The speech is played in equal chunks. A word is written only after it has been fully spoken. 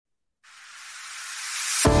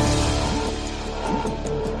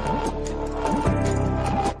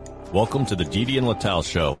Welcome to the Didi and Lital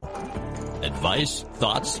Show. Advice,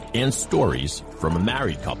 thoughts, and stories from a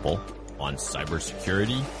married couple on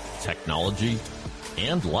cybersecurity, technology,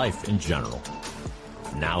 and life in general.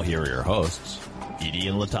 Now here are your hosts, Didi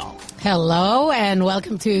and Lital. Hello and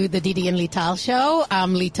welcome to the Didi and Lital Show.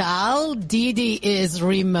 I'm Lital. Didi is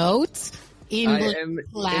remote. I am in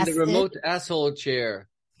the remote asshole chair.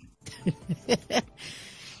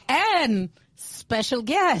 And special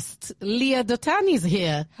guest, Leah Dotani is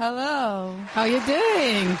here. Hello. How you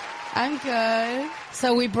doing? I'm good.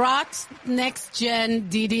 So we brought next gen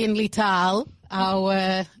Didi and Lital,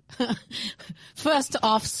 our first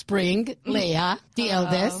offspring, Leah, the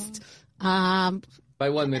eldest. By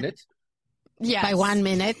 1 minute. Yes. By 1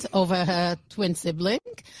 minute over her twin sibling.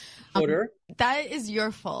 Quarter. That is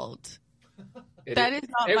your fault. That is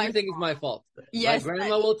not my fault. Everything is my fault. Yes. My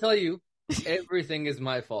grandma will tell you, everything is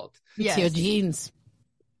my fault. It's your genes.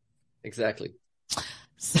 Exactly.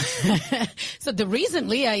 So the reason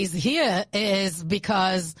Leah is here is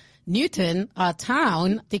because Newton, our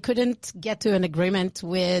town, they couldn't get to an agreement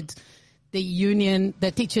with the union,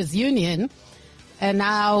 the teachers' union, and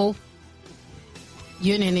now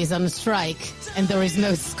union is on strike and there is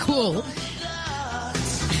no school.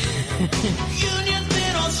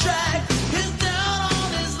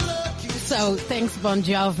 So thanks, Bon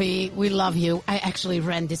Jovi. We love you. I actually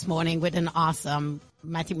ran this morning with an awesome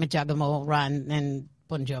Matthew Majagamo run, and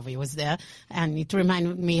Bon Jovi was there, and it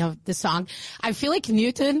reminded me of the song. I feel like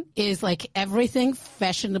Newton is like everything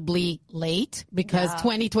fashionably late because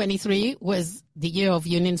 2023 was the year of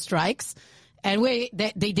union strikes. And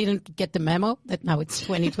they didn't get the memo that now it's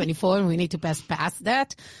 2024 and we need to pass past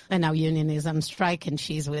that. And now union is on strike and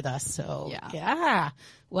she's with us. So yeah.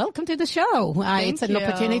 Welcome to the show. It's an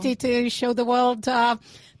opportunity to show the world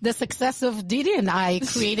the success of Didi and I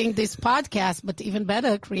creating this podcast, but even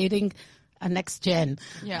better, creating a next gen.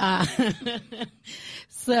 Yeah.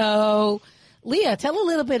 So Leah, tell a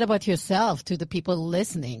little bit about yourself to the people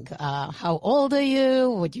listening. How old are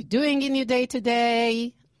you? What you doing in your day to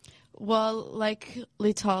day? Well, like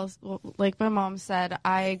Lital, like my mom said,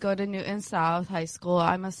 I go to Newton South High School.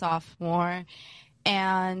 I'm a sophomore,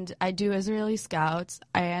 and I do Israeli Scouts,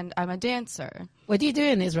 and I'm a dancer. What do you do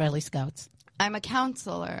in Israeli Scouts? I'm a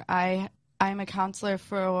counselor. I'm a counselor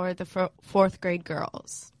for the fourth grade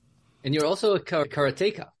girls. And you're also a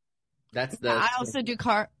karateka. I also do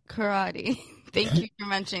karate. Thank you for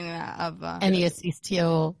mentioning that. And you assist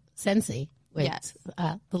your sensei with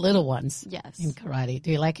the little ones in karate. Do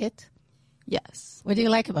you like it? Yes. What do you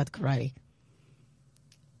like about karate?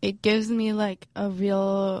 It gives me like a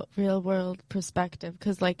real world perspective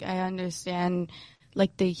because like I understand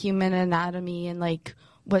like the human anatomy and like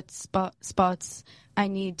what spots I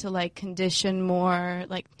need to like condition more,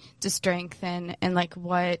 like to strengthen, and like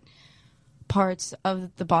what parts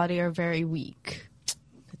of the body are very weak.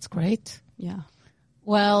 That's great. Yeah.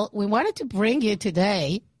 Well, we wanted to bring you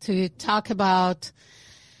today to talk about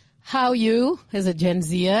how you, as a Gen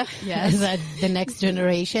Zer, as the next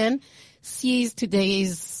generation, sees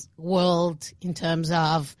today's world in terms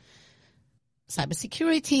of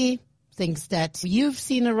cybersecurity, things that you've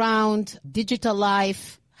seen around, digital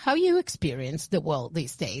life, how you experience the world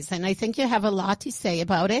these days. And I think you have a lot to say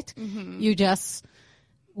about it. Mm-hmm. You just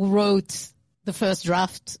wrote the first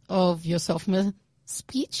draft of your sophomore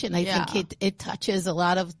speech, and I think it touches a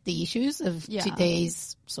lot of the issues of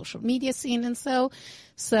today's social media scene and so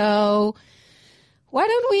why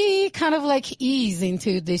don't we kind of like ease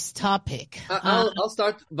into this topic? I'll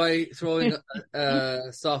start by throwing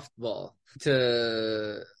a softball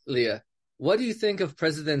to Leah. What do you think of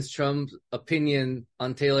President Trump's opinion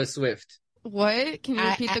on Taylor Swift? What? Can you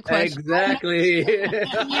repeat the question? Exactly.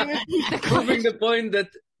 Proving the point that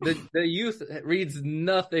the youth reads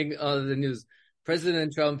nothing on the news.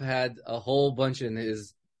 President Trump had a whole bunch in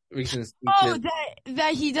his recent speeches. Oh,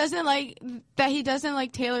 that he doesn't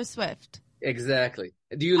like Taylor Swift. Exactly.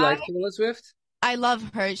 Do you like Taylor Swift? I love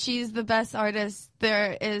her. She's the best artist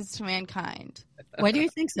there is to mankind. Why do you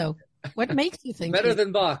think so? What makes you think better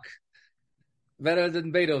than Bach? Better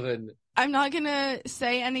than Beethoven? I'm not gonna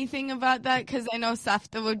say anything about that because I know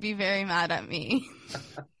Safta would be very mad at me.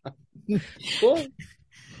 Cool.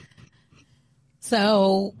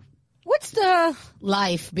 So, what's the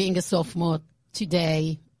life being a sophomore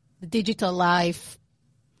today? The digital life.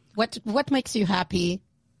 What makes you happy?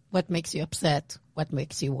 What makes you upset? What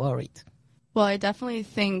makes you worried? Well, I definitely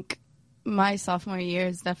think my sophomore year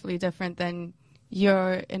is definitely different than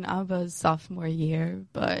your and Abba's sophomore year,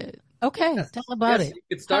 but okay, tell about it. You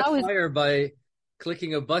could start fire by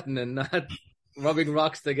clicking a button and not rubbing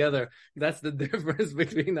rocks together. That's the difference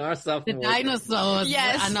between our The sophomore. dinosaurs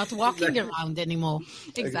Yes. are not walking around anymore.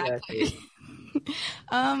 Exactly.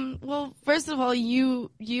 Well, first of all, you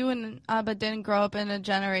and Abba didn't grow up in a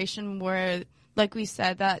generation where, like we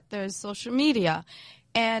said, that there's social media.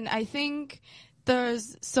 And I think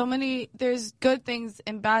there's good things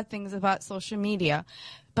and bad things about social media.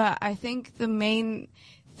 But I think the main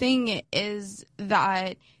thing is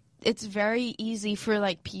that it's very easy for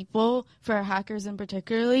like people, for hackers in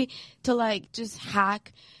particularly, to like just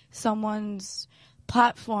hack someone's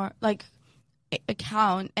platform, like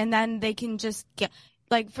account, and then they can just get,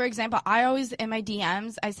 like, for example, I always in my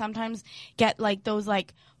DMs, I sometimes get like those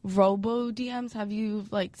like robo DMs. Have you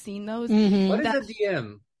like seen those? What is a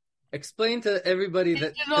DM? Explain to everybody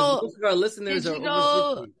that, 'cause most of our listeners are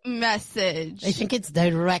over 50. Message. I think it's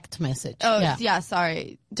direct message. Oh, yeah. yeah,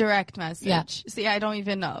 sorry. Direct message. Yeah. See, I don't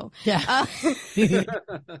even know. Yeah.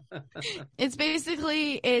 It's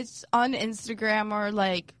basically, it's on Instagram or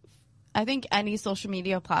like, I think any social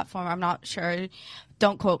media platform. I'm not sure.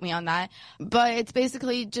 Don't quote me on that. But it's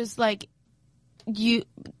basically just like the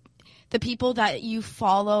people that you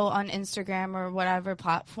follow on Instagram or whatever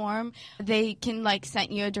platform, they can like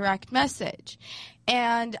send you a direct message.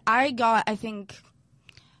 And I got, I think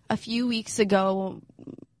a few weeks ago,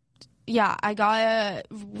 I got a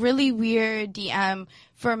really weird DM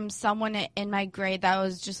from someone in my grade that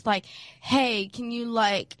was just like, hey, can you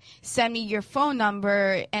like send me your phone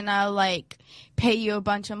number and I'll like pay you a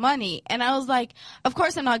bunch of money? And I was like, of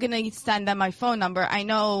course I'm not going to send them my phone number. I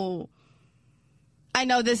know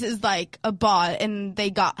this is like a bot and they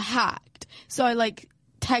got hacked. So I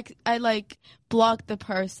blocked the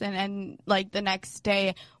person, and like the next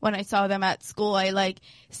day when I saw them at school, I like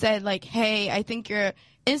said like, hey, I think your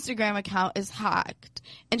Instagram account is hacked.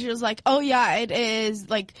 And she was like, oh yeah, it is.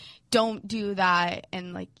 Like, don't do that.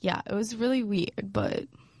 And like, yeah, it was really weird, but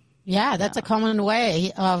Yeah, that's a common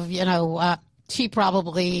way of, she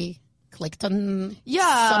probably clicked on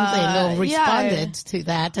something or responded to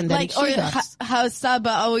that, and then like, she got... how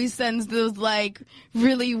Saba always sends those like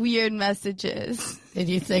really weird messages. Did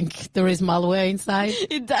you think there is malware inside?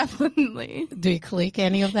 Definitely. Do you click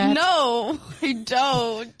any of that? No, I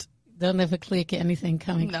don't. Don't ever click anything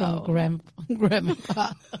coming from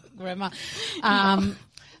grandma.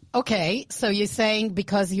 Okay, so you're saying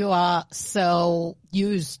because you are so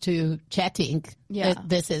used to chatting, that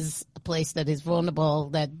this is a place that is vulnerable,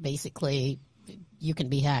 that basically you can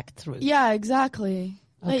be hacked through. Yeah, exactly.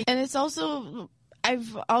 Okay. Like, and it's also,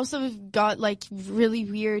 I've also got like really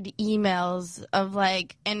weird emails of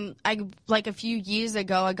like, and like a few years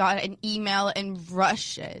ago, I got an email in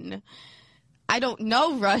Russian. I don't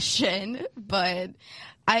know Russian, but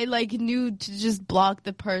I like knew to just block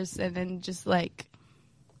the person and just like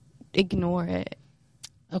ignore it.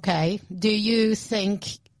 Okay. Do you think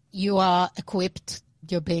you are equipped,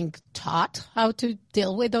 you're being taught how to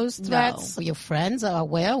deal with those threats? No. Your friends are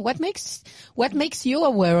aware? What makes you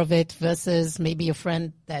aware of it versus maybe a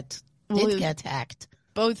friend that did get hacked?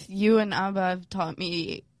 Both you and Abba have taught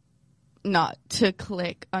me not to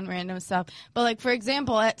click on random stuff. But like, for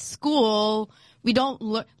example, at school, we don't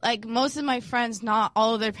look, like most of my friends, not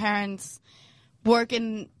all of their parents work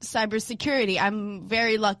in cybersecurity. I'm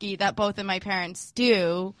very lucky that both of my parents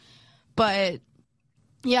do, but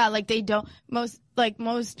yeah, like they don't,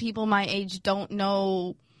 most people my age don't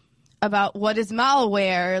know about what is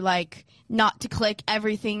malware, like not to click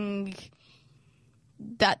everything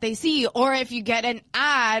that they see, or if you get an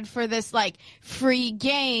ad for this like free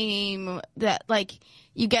game that like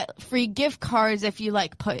you get free gift cards if you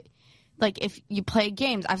if you play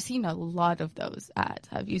games. I've seen a lot of those ads.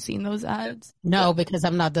 Have you seen those ads? No, because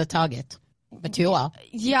I'm not the target, but you are.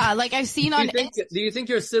 Yeah, like I've seen on. Do you think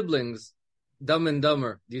your siblings, Dumb and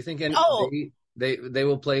Dumber, do you think they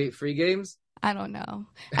will play free games? I don't know.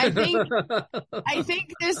 I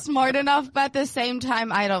think they're smart enough, but at the same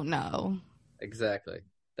time, I don't know. Exactly.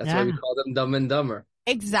 That's why we call them Dumb and Dumber.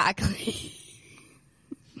 Exactly.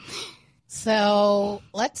 So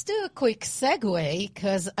let's do a quick segue,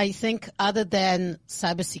 because I think other than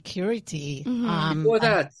cybersecurity, before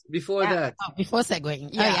that, before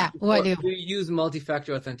segueing, do you use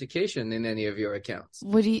multi-factor authentication in any of your accounts?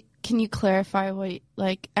 Can you clarify what?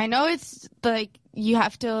 Like, I know it's like you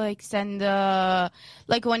have to like send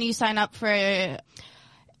like when you sign up for an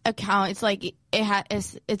account, it's like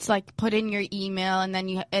it's like put in your email and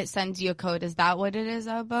then it sends you a code. Is that what it is,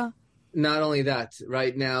 Abba? Not only that,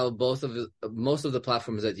 right now, most of the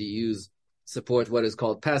platforms that you use support what is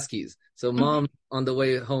called passkeys. So mom on the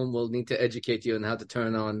way home will need to educate you on how to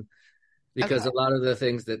turn on, because a lot of the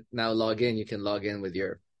things that now log in, you can log in with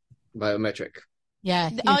your biometric. Yeah.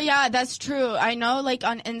 Oh yeah, that's true. I know, like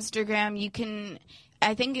on Instagram, you can.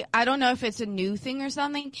 I don't know if it's a new thing or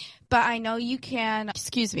something, but I know you can.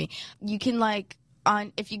 Excuse me. You can like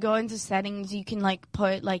if you go into settings, you can like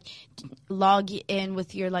put like log in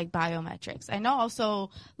with your like biometrics. I know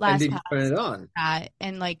also And did you LastPass turn it on? that,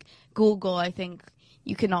 and like Google, I think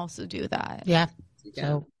you can also do that. Yeah. You can.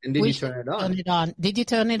 So And did we you should turn it on? turn it on. Did you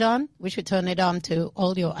turn it on? We should turn it on to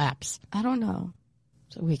all your apps I don't know.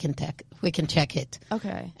 so we can check it.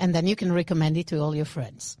 Okay, And then you can recommend it to all your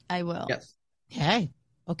friends. I will. Yes. Okay.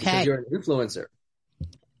 Because Okay. you're an influencer.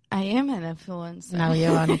 I am an influencer. Now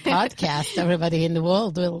you're on a podcast. Everybody in the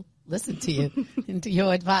world will listen to you and to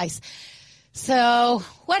your advice. So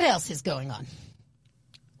what else is going on?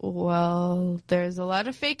 Well, there's a lot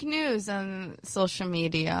of fake news on social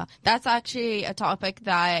media. That's actually a topic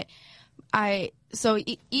that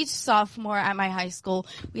each sophomore at my high school,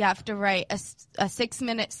 we have to write a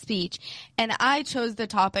 6-minute speech. And I chose the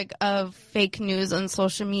topic of fake news on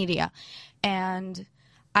social media. And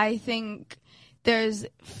I think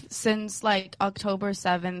since like October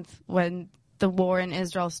 7th, when the war in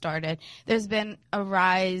Israel started, there's been a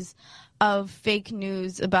rise of fake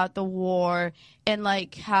news about the war and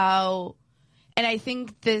like how, and I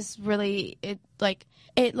think this really, it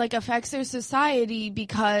affects our society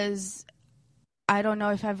because I don't know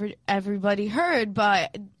if everybody heard,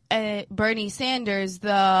 but Bernie Sanders,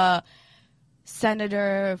 the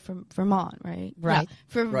senator from Vermont, right? Right. Yeah,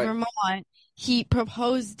 from Vermont, he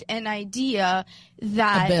proposed an idea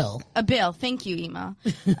that A bill. Thank you, Ima.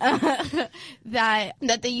 that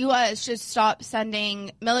the U.S. should stop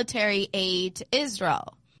sending military aid to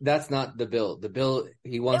Israel. That's not the bill. The bill,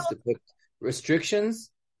 he wants to put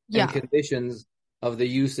restrictions Yeah. and conditions of the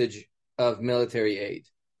usage of military aid.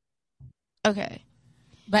 Okay.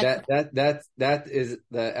 But That is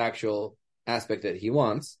the actual aspect that he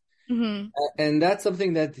wants. Mm-hmm. And that's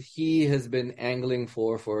something that he has been angling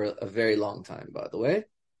for a very long time, by the way,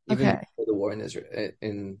 even before the war in Israel,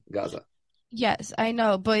 in Gaza. Yes, I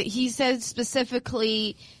know, but he said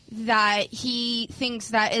specifically that he thinks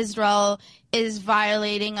that Israel is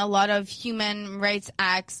violating a lot of human rights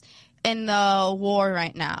acts in the war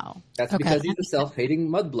right now. That's because he's a self-hating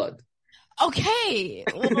mudblood. Okay.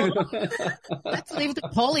 Well, let's leave the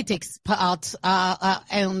politics part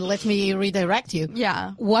and let me redirect you.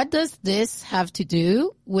 yeah. What does this have to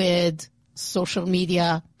do with social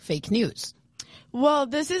media fake news? Well,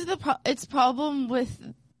 this is its problem with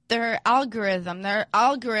their algorithm. Their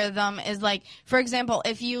algorithm is like, for example,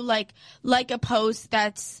 if you like a post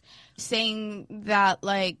that's saying that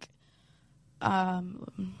like, the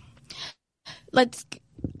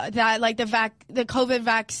COVID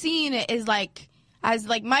vaccine is like has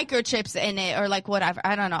like microchips in it or like whatever.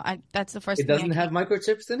 I don't know. That's the first. It doesn't have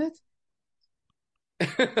microchips in it?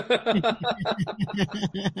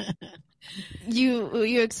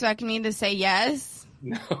 You expect me to say yes?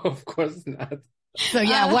 No, of course not. So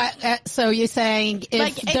so you're saying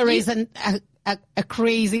there is a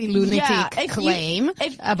crazy lunatic claim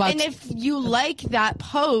about, and if you like that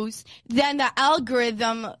post, then the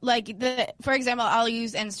algorithm, for example, I'll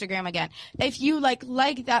use Instagram again. If you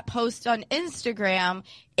like that post on Instagram,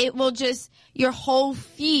 it will just, your whole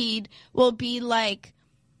feed will be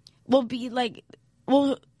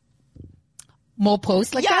more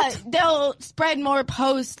posts like that? Yeah, they'll spread more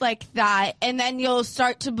posts like that, and then you'll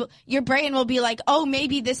start to, your brain will be like, oh,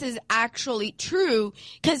 maybe this is actually true,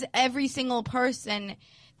 because every single person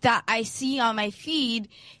that I see on my feed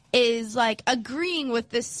is like agreeing with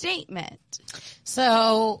this statement.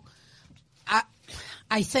 So,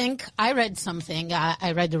 I think I read something,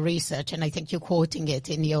 I read the research, and I think you're quoting it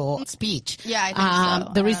in your speech. Yeah, I think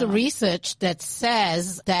so. There is a research that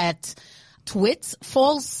says that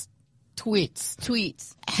false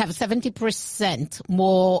tweets have 70%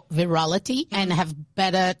 more virality and have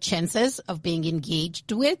better chances of being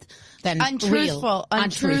engaged with than untruthful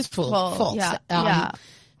false. Yeah.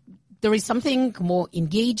 There is something more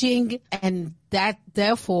engaging, and that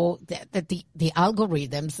therefore that the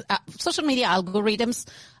algorithms, social media algorithms,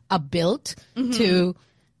 are built to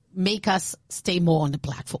make us stay more on the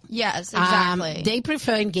platform. Yes, exactly. They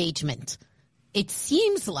prefer engagement. It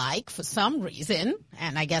seems like, for some reason,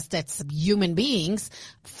 and I guess that's human beings,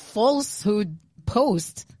 falsehood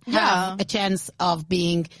posts have a chance of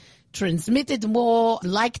being transmitted more,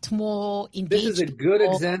 liked more, engaged. This is a good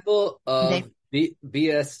example of the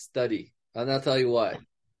BS study, and I'll tell you why.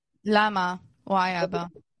 Lama. Why, Abba?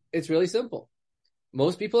 It's really simple.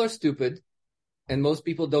 Most people are stupid, and most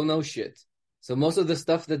people don't know shit. So most of the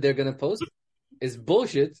stuff that they're going to post is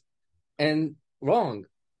bullshit and wrong.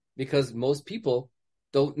 Because most people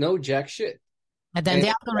don't know jack shit. But then the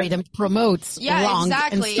algorithm promotes wrong.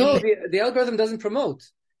 Exactly. No, the algorithm doesn't promote.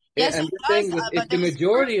 Yes, I'm it just does, saying that if but the there's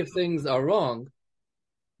majority of things are wrong,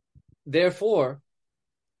 therefore,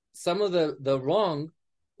 some of the wrong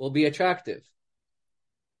will be attractive.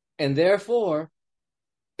 And therefore,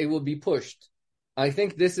 it will be pushed. I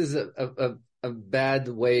think this is a bad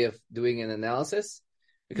way of doing an analysis,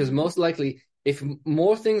 because most likely, if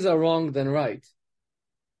more things are wrong than right,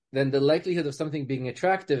 then the likelihood of something being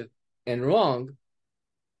attractive and wrong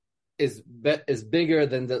is bigger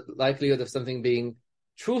than the likelihood of something being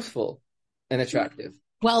truthful and attractive.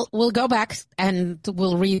 Well, we'll go back and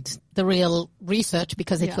we'll read the real research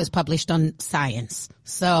because it was published on Science.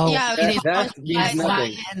 So that means nothing.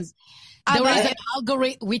 Science. There is an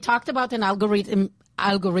algorithm. We talked about an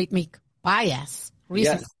algorithmic bias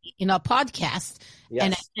recently in our podcast,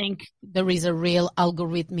 and I think there is a real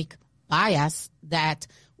algorithmic bias that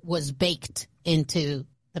was baked into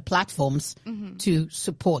the platforms to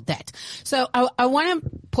support that. So I want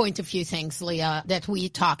to point a few things, Leah, that we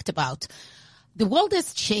talked about. The world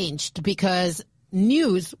has changed because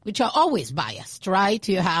news, which are always biased, right?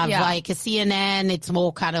 You have like a CNN, it's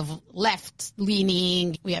more kind of left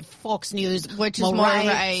leaning. We have Fox News, which is more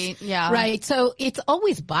right. Yeah. Right. So it's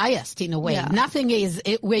always biased in a way. Yeah. Nothing is,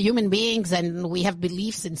 we're human beings and we have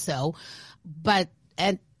beliefs and so, but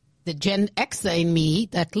and the Gen Xer in me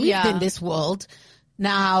that lived in this world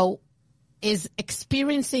now is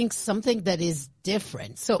experiencing something that is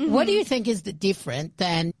different. So what do you think is the different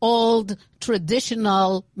than old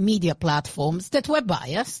traditional media platforms that were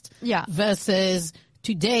biased versus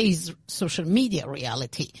today's social media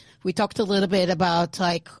reality? We talked a little bit about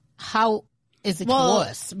like how is it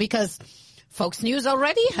worse? Because Fox News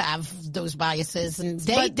already have those biases, and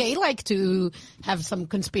they like to have some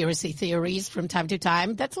conspiracy theories from time to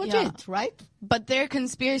time. That's legit, right? But their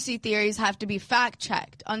conspiracy theories have to be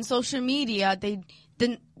fact-checked. On social media,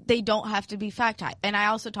 they don't have to be fact-checked. And I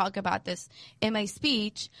also talk about this in my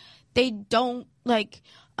speech. They don't,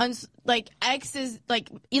 X is,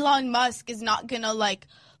 Elon Musk is not going to,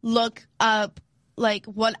 look up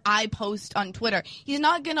what I post on Twitter. He's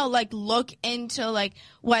not gonna look into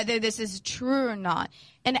whether this is true or not.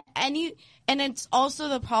 And it's also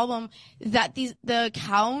the problem that the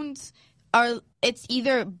accounts it's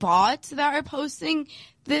either bots that are posting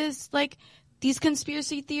this these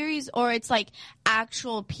conspiracy theories, or it's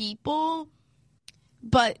actual people,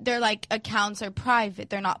 but their accounts are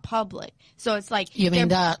private, they're not public. So it's you mean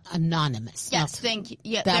they're anonymous? Yes, thank you.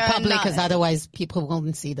 Yeah, they're public because otherwise people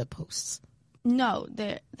won't see the posts. No,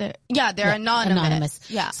 they're anonymous.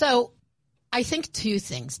 Yeah. So I think two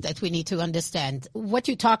things that we need to understand. What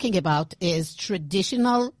you're talking about is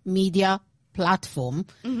traditional media platform.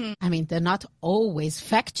 I mean, they're not always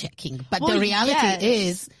fact checking, but the reality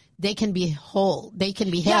is they can be held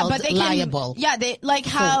liable. They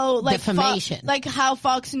how defamation. How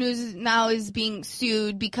Fox News now is being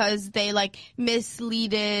sued because they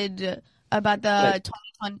misleaded about the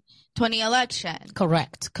 2020 election.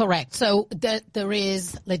 Correct. So there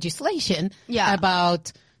is legislation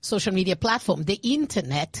about social media platform, the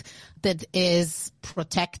internet, that is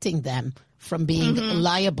protecting them from being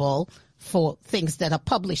liable for things that are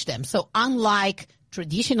published them. So unlike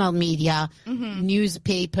traditional media,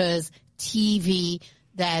 newspapers, TV,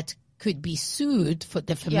 that could be sued for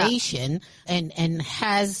defamation and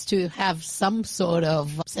has to have some sort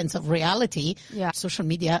of sense of reality, social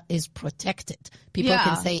media is protected. People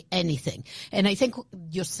can say anything. And I think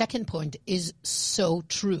your second point is so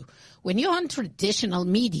true. When you're on traditional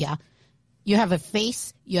media, you have a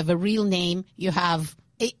face, you have a real name,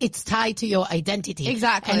 it's tied to your identity.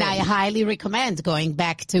 Exactly. And I highly recommend going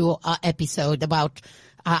back to our episode about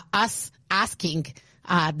us asking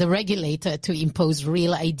the regulator to impose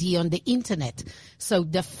real ID on the internet. So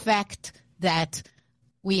the fact that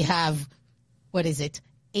we have,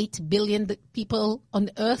 8 billion people on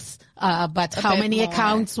Earth, but how many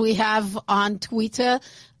accounts we have on Twitter,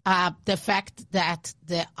 the fact that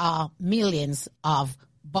there are millions of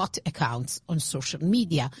bot accounts on social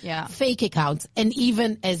media, fake accounts, and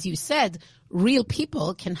even, as you said, real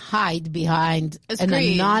people can hide behind an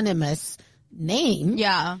anonymous name,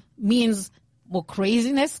 means more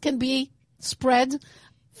craziness can be spread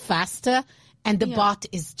faster, and the bot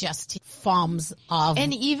is just farms of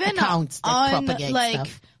and even accounts that propagate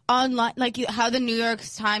stuff. Online, how the New York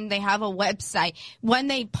Times, they have a website. When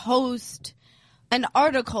they post an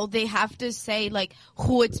article, they have to say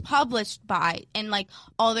who it's published by and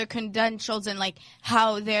all their credentials and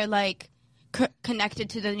how they're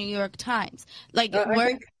connected to the New York Times.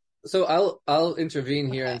 So I'll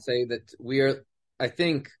intervene here and say that we are, I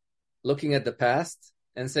think, looking at the past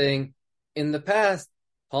and saying, in the past,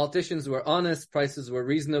 politicians were honest, prices were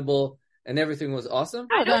reasonable, and everything was awesome.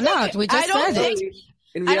 No, they're not. We just said it.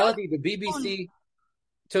 In reality, the BBC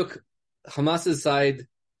took Hamas's side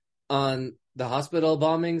on the hospital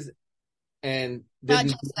bombings and didn't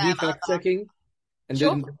do any fact checking and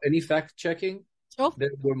didn't do any fact checking. Sure. There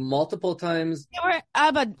were multiple times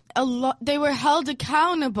They were held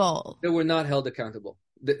accountable. they were not held accountable.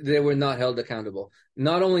 They were not held accountable.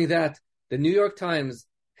 Not only that, the New York Times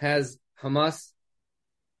has Hamas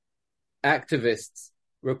activists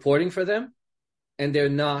reporting for them, and they're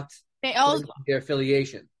not their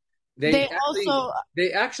affiliation. They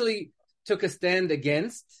actually took a stand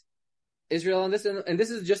against Israel on this, and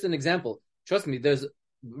this is just an example. Trust me, there's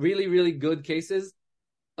really, really good cases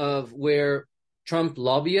of where Trump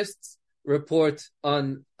lobbyists report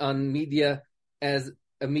on media as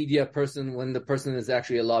a media person when the person is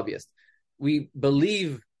actually a lobbyist. We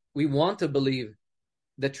want to believe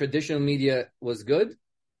that traditional media was good.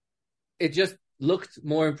 It just looked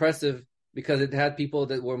more impressive because it had people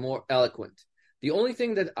that were more eloquent. The only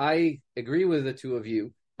thing that I agree with the two of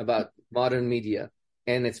you about modern media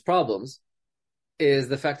and its problems is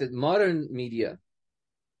the fact that modern media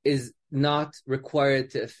is not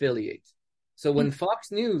required to affiliate. So when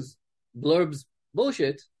Fox News blurbs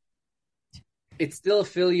bullshit, it's still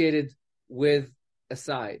affiliated with a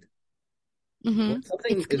side. When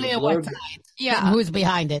something is blurbed, who's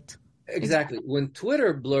behind it. Exactly. When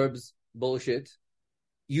Twitter blurbs bullshit,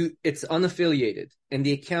 it's unaffiliated, and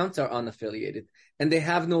the accounts are unaffiliated, and they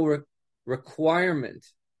have no requirement.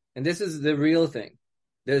 And this is the real thing.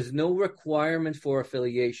 There's no requirement for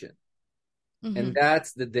affiliation. And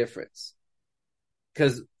that's the difference.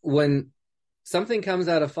 Because when something comes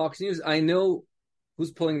out of Fox News, I know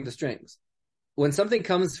who's pulling the strings. When something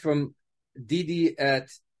comes from Didi at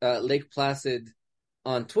Lake Placid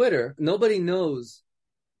on Twitter, nobody knows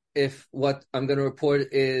if what I'm going to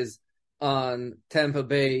report is on Tampa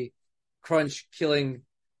Bay Crunch killing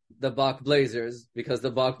the Bach Blazers because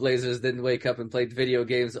the Bach Blazers didn't wake up and played video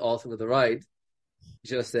games all through the ride.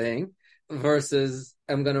 Just saying. Versus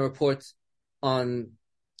I'm going to report on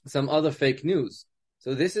some other fake news.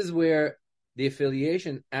 So this is where the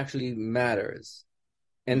affiliation actually matters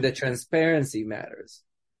and the transparency matters.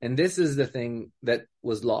 And this is the thing that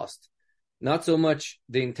was lost. Not so much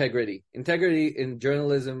the integrity. Integrity in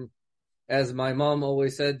journalism, as my mom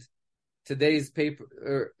always said, today's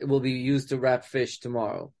paper will be used to wrap fish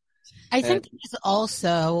tomorrow. I think it's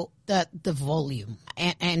also the volume.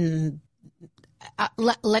 And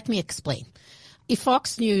let me explain. If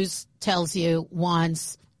Fox News tells you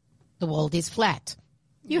once the world is flat,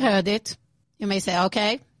 you heard it. You may say,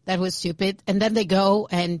 okay, that was stupid. And then they go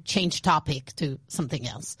and change topic to something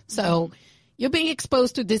else. So you're being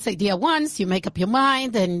exposed to this idea once, you make up your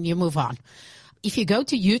mind, and you move on. If you go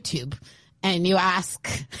to YouTube and you ask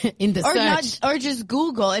in the search. Or just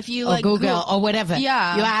Google, if you or Google or whatever.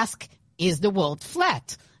 Yeah. You ask, is the world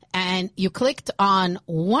flat? And you clicked on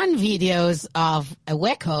one videos of a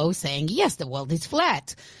wacko saying, yes, the world is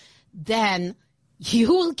flat. Then you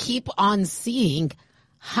will keep on seeing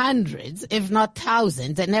hundreds, if not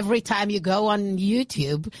thousands. And every time you go on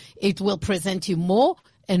YouTube, it will present you more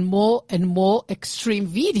and more and more extreme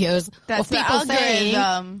videos of people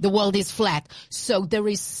saying the world is flat. So there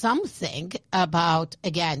is something about,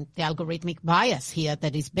 again, the algorithmic bias here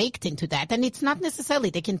that is baked into that. And it's not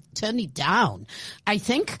necessarily they can turn it down. I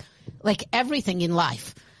think, like everything in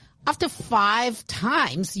life, after 5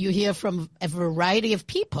 times you hear from a variety of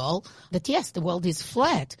people that, yes, the world is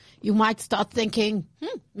flat, you might start thinking,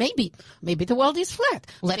 maybe the world is flat.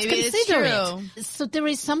 Let's consider it. So there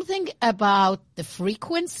is something about the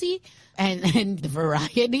frequency and the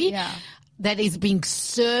variety that is being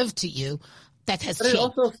served to you that has changed. It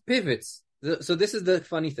also pivots. So this is the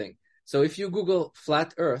funny thing. So if you Google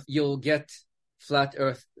flat Earth, you'll get flat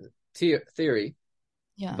Earth theory,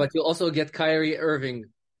 but you'll also get Kyrie Irving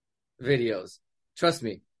videos. Trust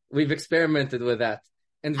me, we've experimented with that.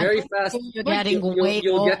 And very fast,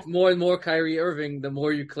 you'll get more and more Kyrie Irving the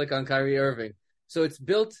more you click on Kyrie Irving. So it's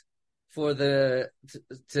built for the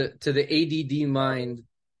ADD mind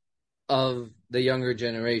of the younger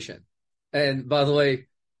generation. And by the way,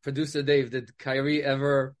 producer Dave, did Kyrie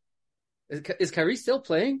ever... Is Kyrie still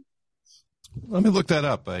playing? Let me look that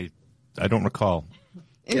up. I don't recall.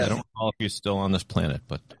 Yes. I don't recall if he's still on this planet,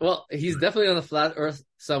 but... Well, he's definitely on the flat Earth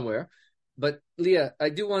somewhere. But, Leah, I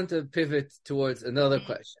do want to pivot towards another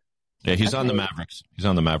question. Yeah, he's on the Mavericks. He's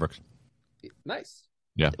on the Mavericks. Nice.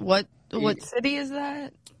 Yeah. What city is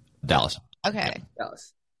that? Dallas. Okay.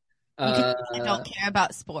 Dallas. I don't care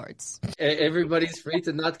about sports. Everybody's free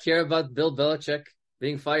to not care about Bill Belichick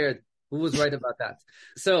being fired. Who was right about that?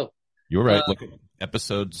 So, You're right. Look at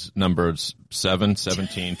episodes numbers 7,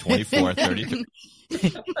 17, 24, 32.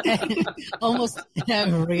 Almost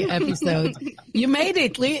every episode. You made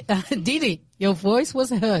it, Didi. Your voice was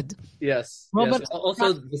heard. Yes. Robert, yes.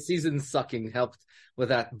 Also, the season sucking helped with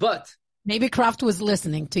that. But maybe Kraft was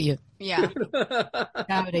listening to you. Yeah.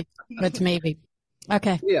 Doubt it, but maybe.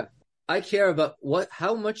 Okay. yeah, I care about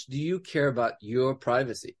how much do you care about your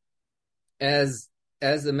privacy as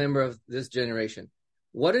a member of this generation?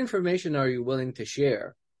 What information are you willing to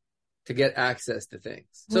share to get access to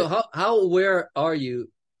things? So how aware are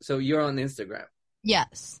you? So you're on Instagram.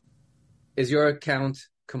 Yes. Is your account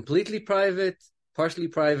completely private, partially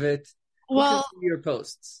private? Well, who can see your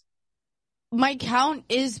posts? My account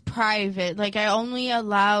is private. Like, I only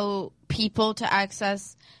allow people to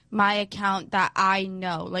access my account that I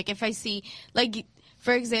know. Like, if I see, like,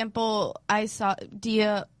 for example, I saw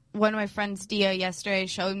one of my friends, Dia, yesterday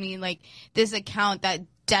showed me, like, this account that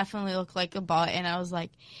definitely looked like a bot, and I was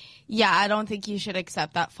like, yeah, I don't think you should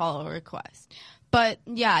accept that follow request. But,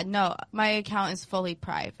 yeah, no, my account is fully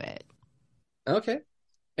private. Okay.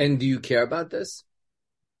 And do you care about this?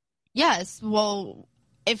 Yes. Well,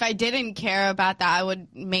 if I didn't care about that, I would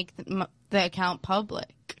make the account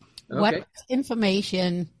public. Okay. What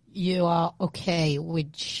information you are okay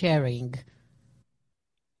with sharing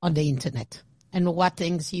on the internet? And what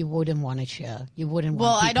things you wouldn't want to share? You wouldn't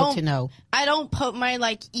want people to know? I don't put my,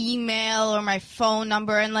 like, email or my phone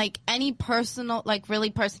number and, like, any personal, like,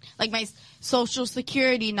 really like, my social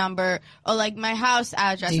security number or, like, my house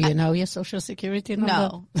address. Do you know your social security number?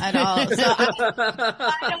 No, at all. So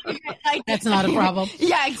I don't even, like, that's not a problem.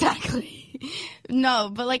 Yeah, exactly. No,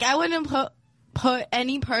 but, like, I wouldn't put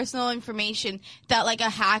any personal information that, like, a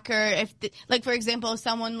hacker, like, for example,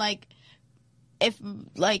 someone, like, if,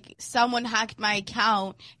 like, someone hacked my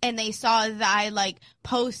account and they saw that I, like,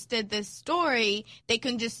 posted this story, they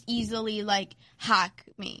can just easily, like, hack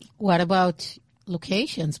me. What about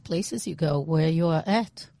locations, places you go, where you are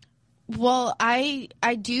at? Well, I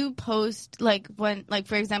do post, like, when, like,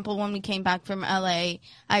 for example, when we came back from LA,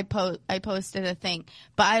 I posted a thing,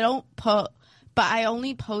 but I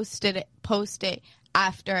only post it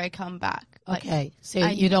after I come back. Like, okay, so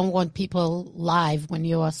you don't want people live when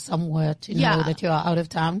you are somewhere to know that you are out of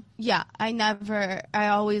town? Yeah, I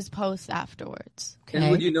always post afterwards. Okay. And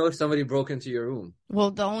would you know if somebody broke into your room? Well,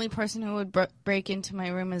 the only person who would break into my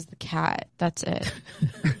room is the cat. That's it.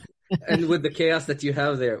 And with the chaos that you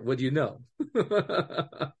have there, would you know?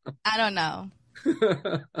 I don't know.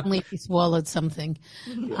 Only if you swallowed something.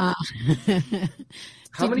 Yeah.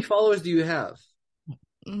 How many followers do you have?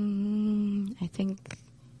 I think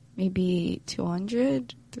maybe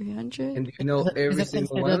 200, 300. And do you know every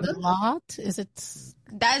single one of them? A lot?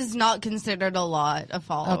 That is not considered a lot of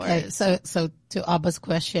followers. Okay, so to Abba's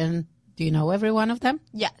question, do you know every one of them?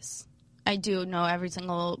 Yes, I do know every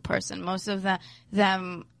single person. Most of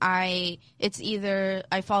them, it's either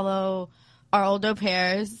I follow our older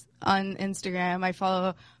pairs on Instagram, I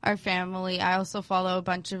follow our family, I also follow a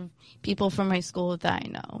bunch of people from my school that I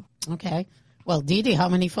know. Okay. Well, Didi, how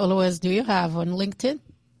many followers do you have on LinkedIn?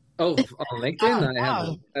 Oh, on LinkedIn,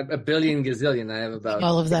 I have a billion gazillion. I have about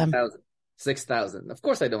all of them. 6,000. Of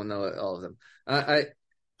course, I don't know all of them. I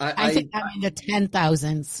think I'm in the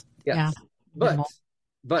 10,000s. Yes. Yeah.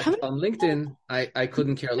 But on LinkedIn, I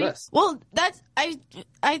couldn't care less. Well,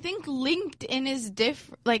 I think LinkedIn is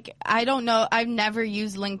different. Like, I don't know. I've never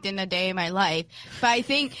used LinkedIn a day in my life, but I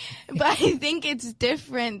think it's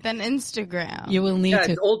different than Instagram. You will need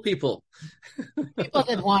to. It's old people. People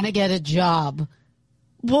that want to get a job.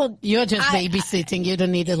 Well, you're just babysitting. You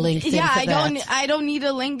don't need a LinkedIn. Yeah, for I don't need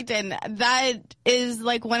a LinkedIn. That is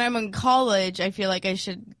like when I'm in college. I feel like I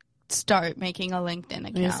should start making a LinkedIn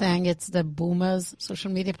account. You're saying it's the boomers'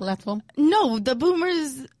 social media platform? No, the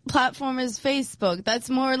boomers' platform is Facebook. That's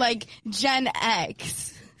more like Gen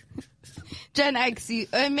X. Gen X,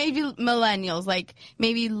 maybe millennials, like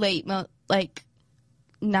maybe late, like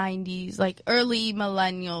 90s, like early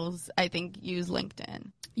millennials, I think, use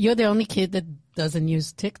LinkedIn. You're the only kid that doesn't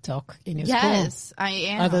use TikTok in your school. Yes, I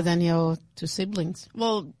am. Other than your two siblings.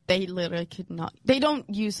 Well, they literally could not. They don't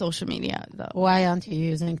use social media, though. Why aren't you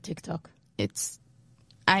using TikTok?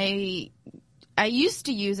 I used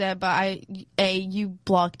to use it, but you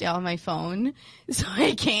blocked out my phone, so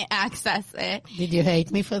I can't access it. Did you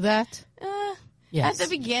hate me for that? Yes. At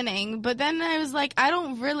the beginning, but then I was like, I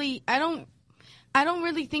don't really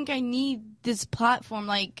think I need this platform.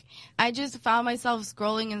 Like, I just found myself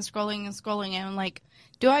scrolling and scrolling and scrolling, and I'm like,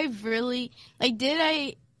 do I really, like, did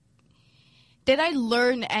I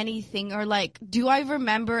learn anything, or like, do I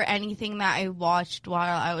remember anything that I watched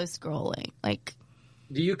while I was scrolling? Like,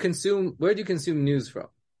 where do you consume news from?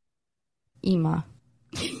 Ima.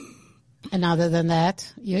 And other than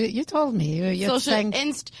that, you told me you're saying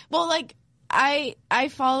well, like I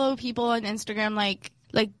follow people on Instagram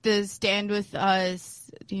like the Stand With Us.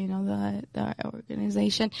 Do you know that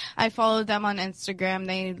organization? I follow them on Instagram.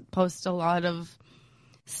 They post a lot of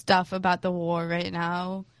stuff about the war right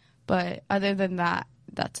now, but other than that,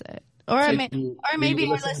 that's it. Or maybe I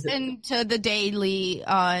listen to the Daily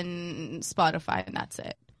on Spotify, and that's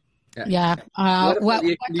it. Yeah. What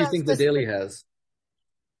do you think the Daily has?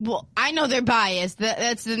 Well, I know they're biased.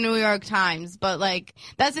 That's the New York Times, but like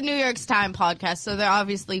that's a New York Times podcast, so they're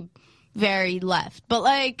obviously very left.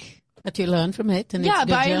 But you learn from it, and yeah,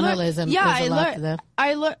 it's good journalism. I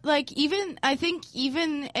learn like I think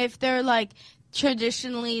even if they're like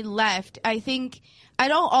traditionally left, I think I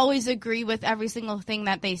don't always agree with every single thing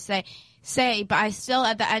that they say, but I still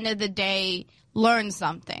at the end of the day learn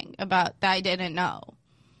something about that I didn't know.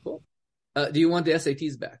 Cool. Do you want the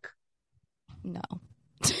SATs back? No.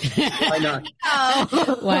 Why not?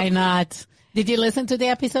 No. Why not? Did you listen to the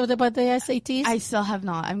episode about the SATs? I still have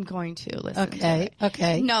not. I'm going to listen to it.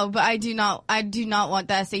 Okay. No, but I do not want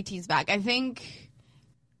the SATs back. I think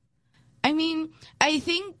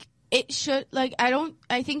it should, like,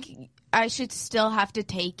 I think I should still have to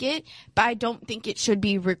take it, but I don't think it should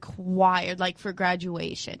be required, like, for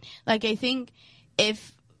graduation. Like, I think it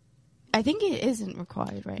isn't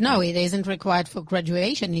required right now. No, it isn't required for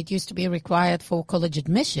graduation. It used to be required for college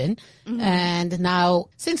admission. Mm-hmm. And now,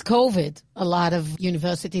 since COVID, a lot of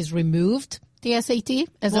universities removed the SAT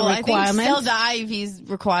as a requirement. I think still the Ivies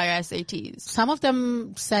require SATs. Some of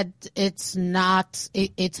them said it's not,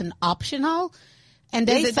 it's an optional. And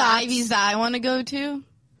they Is it the Ivies that I want to go to?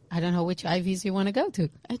 I don't know which Ivies you want to go to.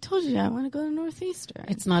 I told you I want to go to Northeastern.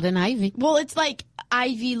 It's not an Ivy. Well, it's like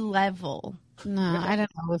Ivy level. No, I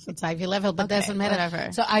don't know if it's Ivy level, but doesn't matter.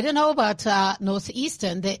 Whatever. So I don't know about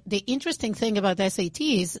Northeastern. The interesting thing about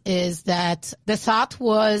SATs is that the thought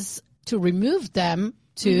was to remove them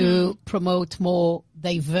to promote more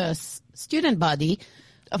diverse student body.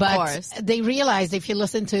 Of course. They realized, if you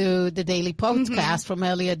listen to the daily podcast from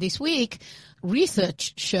earlier this week,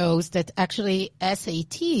 research shows that actually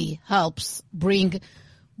SAT helps bring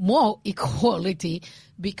more equality,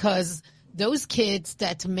 because those kids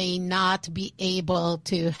that may not be able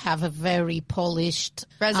to have a very polished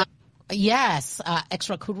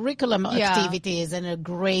extracurriculum activities and a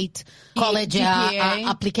great college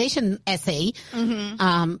application essay,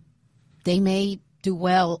 they may do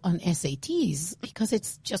well on SATs because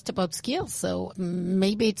it's just about skills. So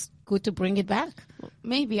maybe it's good to bring it back.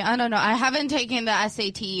 Maybe. I don't know. I haven't taken the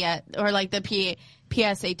SAT yet, or like the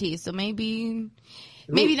PSAT. So maybe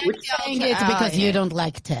that's saying it's because you don't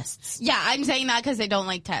like tests. Yeah, I'm saying that because I don't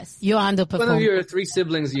like tests. You underperform. One of your three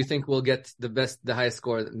siblings you think will get the highest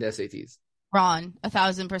score in the SATs? Ron.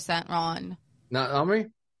 1,000% Ron. Not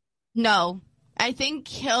Omri? No. I think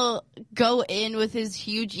he'll go in with his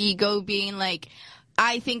huge ego being like,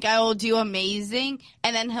 I think I will do amazing,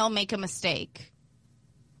 and then he'll make a mistake.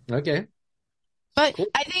 Okay. But cool.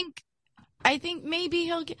 I think maybe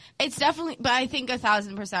he'll get, it's definitely, but I think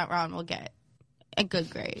 1,000% Ron will get a good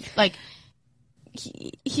grade. Like,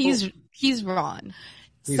 he's Ron.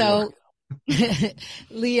 So,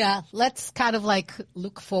 Leah, let's kind of like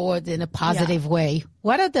look forward in a positive way.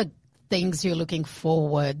 What are the things you're looking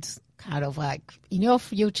forward, kind of like in your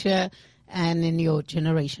future and in your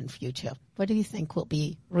generation future? What do you think will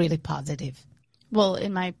be really positive? Well,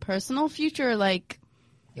 in my personal future, like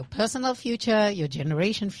your personal future, your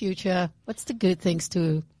generation future, what's the good things to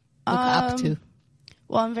look up to?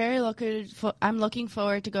 Well, I'm looking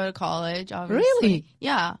forward to go to college, obviously. Really?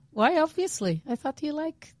 Yeah. Why obviously? I thought you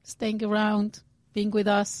like staying around, being with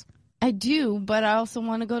us. I do, but I also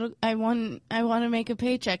want to go to I want to make a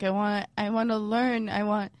paycheck. I want to learn. I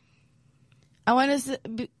want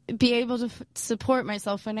to be able to support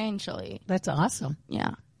myself financially. That's awesome.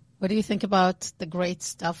 Yeah. What do you think about the great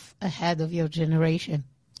stuff ahead of your generation?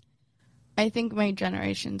 I think my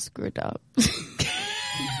generation screwed up.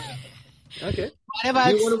 Okay. What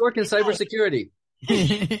about you want to work in cybersecurity?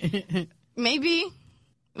 Maybe.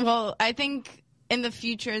 Well, I think in the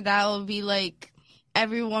future that will be like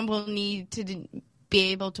everyone will need to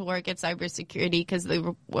be able to work at cybersecurity because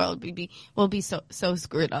the world will be so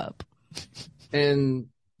screwed up. And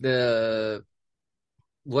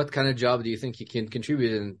what kind of job do you think you can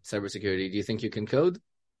contribute in cybersecurity? Do you think you can code?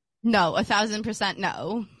 No, 1,000%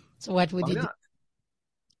 no. So what would you do?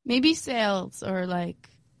 Maybe sales or like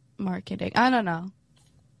marketing. I don't know.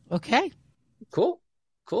 Okay. Cool.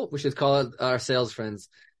 We should call it our sales friends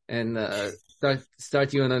and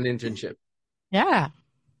start you on an internship. Yeah.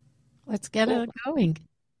 Let's get it going.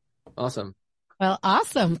 Awesome. Well,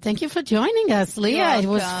 awesome. Thank you for joining us, Leah. It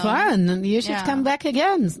was welcome. fun. You should come back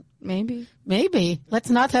again. Maybe. Let's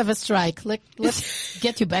not have a strike. Let's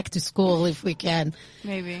get you back to school if we can.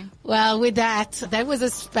 Maybe. Well, with that was a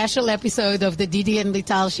special episode of the Didi and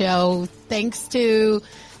Lital Show. Thanks to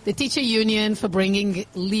the teacher union for bringing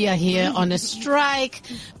Leah here on a strike.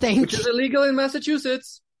 Which is illegal in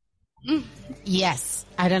Massachusetts. Yes.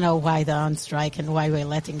 I don't know why they're on strike and why we're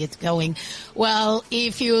letting it going. Well,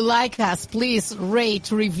 if you like us, please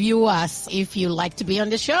rate, review us. If you like to be on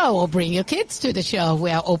the show or bring your kids to the show, we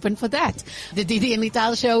are open for that. The Didi and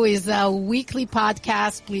Lital Show is a weekly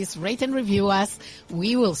podcast. Please rate and review us.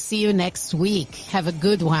 We will see you next week. Have a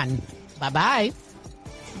good one. Bye-bye.